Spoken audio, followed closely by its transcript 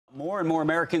More and more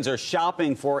Americans are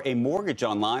shopping for a mortgage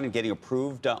online and getting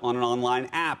approved on an online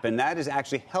app. And that is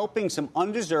actually helping some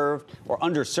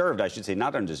underserved, I should say,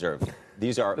 not undeserved.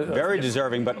 These are very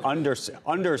deserving, but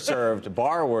underserved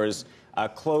borrowers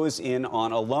close in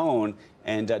on a loan.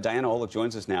 And Diana Olick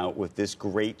joins us now with this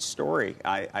great story.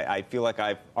 I feel like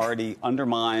I've already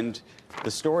undermined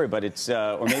the story, but it's,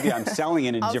 or maybe I'm selling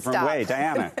it in a different way.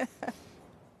 Diana.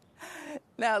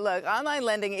 Now, look, online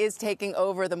lending is taking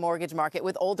over the mortgage market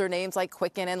with older names like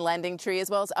Quicken and LendingTree, as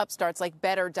well as upstarts like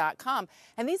Better.com.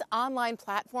 And these online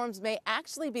platforms may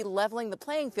actually be leveling the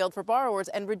playing field for borrowers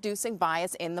and reducing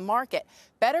bias in the market.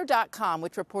 Better.com,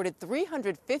 which reported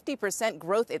 350%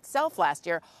 growth itself last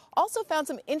year, also found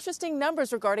some interesting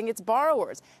numbers regarding its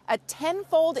borrowers. A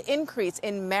 10-fold increase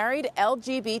in married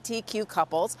LGBTQ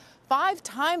couples, 5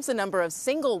 times the number of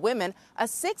single women, a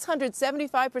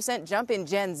 675% jump in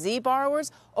Gen Z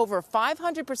borrowers, over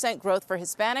 500% growth for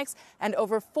Hispanics, and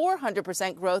over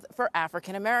 400% growth for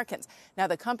African Americans. Now,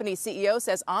 the company's CEO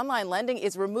says online lending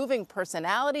is removing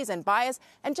personalities and bias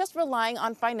and just relying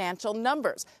on financial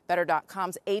numbers.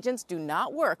 Better.com's agents do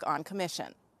not work on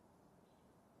commission.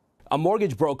 A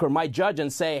mortgage broker might judge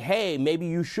and say, hey, maybe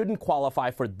you shouldn't qualify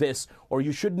for this, or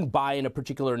you shouldn't buy in a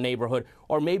particular neighborhood,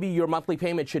 or maybe your monthly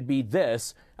payment should be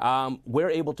this. We're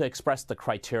able to express the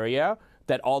criteria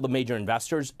that all the major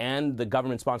investors and the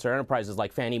government-sponsored enterprises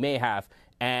like Fannie Mae have,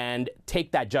 and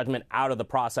take that judgment out of the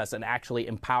process and actually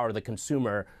empower the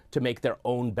consumer to make their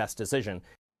own best decision.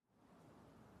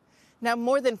 Now,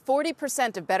 more than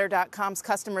 40% of Better.com's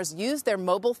customers use their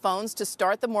mobile phones to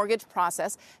start the mortgage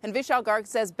process. And Vishal Garg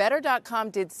says Better.com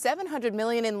did $700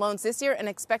 million in loans this year and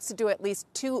expects to do at least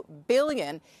 $2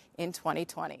 billion in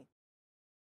 2020.